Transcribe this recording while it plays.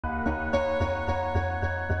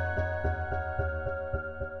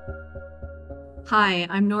Hi,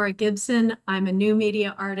 I'm Nora Gibson. I'm a new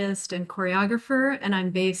media artist and choreographer, and I'm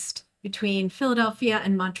based between Philadelphia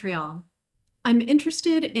and Montreal. I'm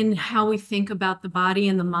interested in how we think about the body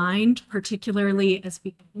and the mind, particularly as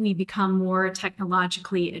we become more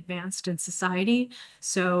technologically advanced in society.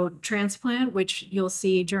 So, transplant, which you'll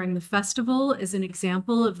see during the festival, is an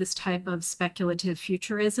example of this type of speculative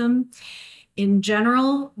futurism. In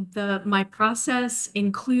general, my process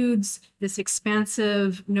includes this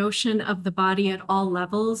expansive notion of the body at all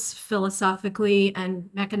levels, philosophically and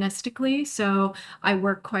mechanistically. So I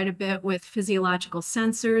work quite a bit with physiological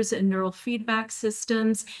sensors and neural feedback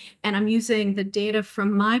systems, and I'm using the data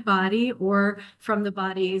from my body or from the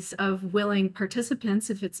bodies of willing participants,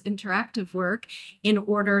 if it's interactive work, in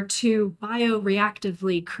order to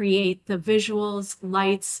bioreactively create the visuals,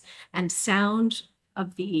 lights, and sound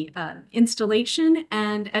of the installation.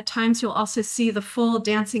 And at times you'll also see the full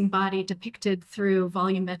dancing body depicted through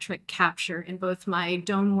volumetric capture in both my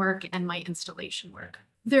dome work and my installation work.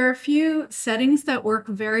 There are a few settings that work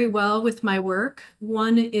very well with my work.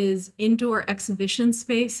 One is indoor exhibition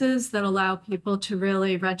spaces that allow people to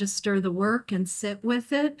really register the work and sit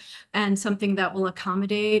with it, and something that will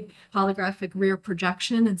accommodate holographic rear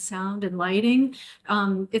projection and sound and lighting.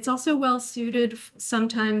 It's also well suited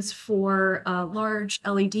sometimes for large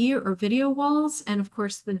LED or video walls, and of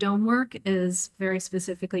course the dome work is very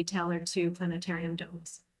specifically tailored to planetarium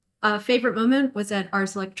domes. A favorite moment was at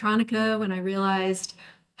Ars Electronica when I realized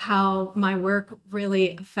how my work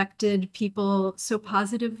really affected people so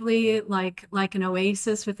positively, like an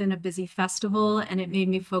oasis within a busy festival, and it made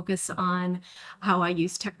me focus on how I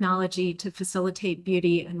use technology to facilitate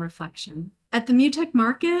beauty and reflection. At the MUTEK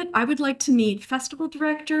Market, I would like to meet festival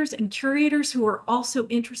directors and curators who are also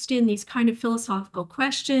interested in these kind of philosophical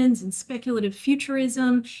questions and speculative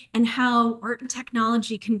futurism and how art and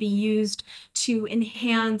technology can be used to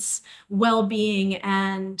enhance well-being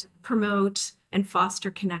and promote and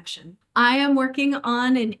foster connection. I am working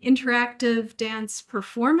on an interactive dance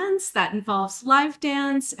performance that involves live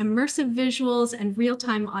dance, immersive visuals, and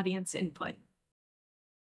real-time audience input.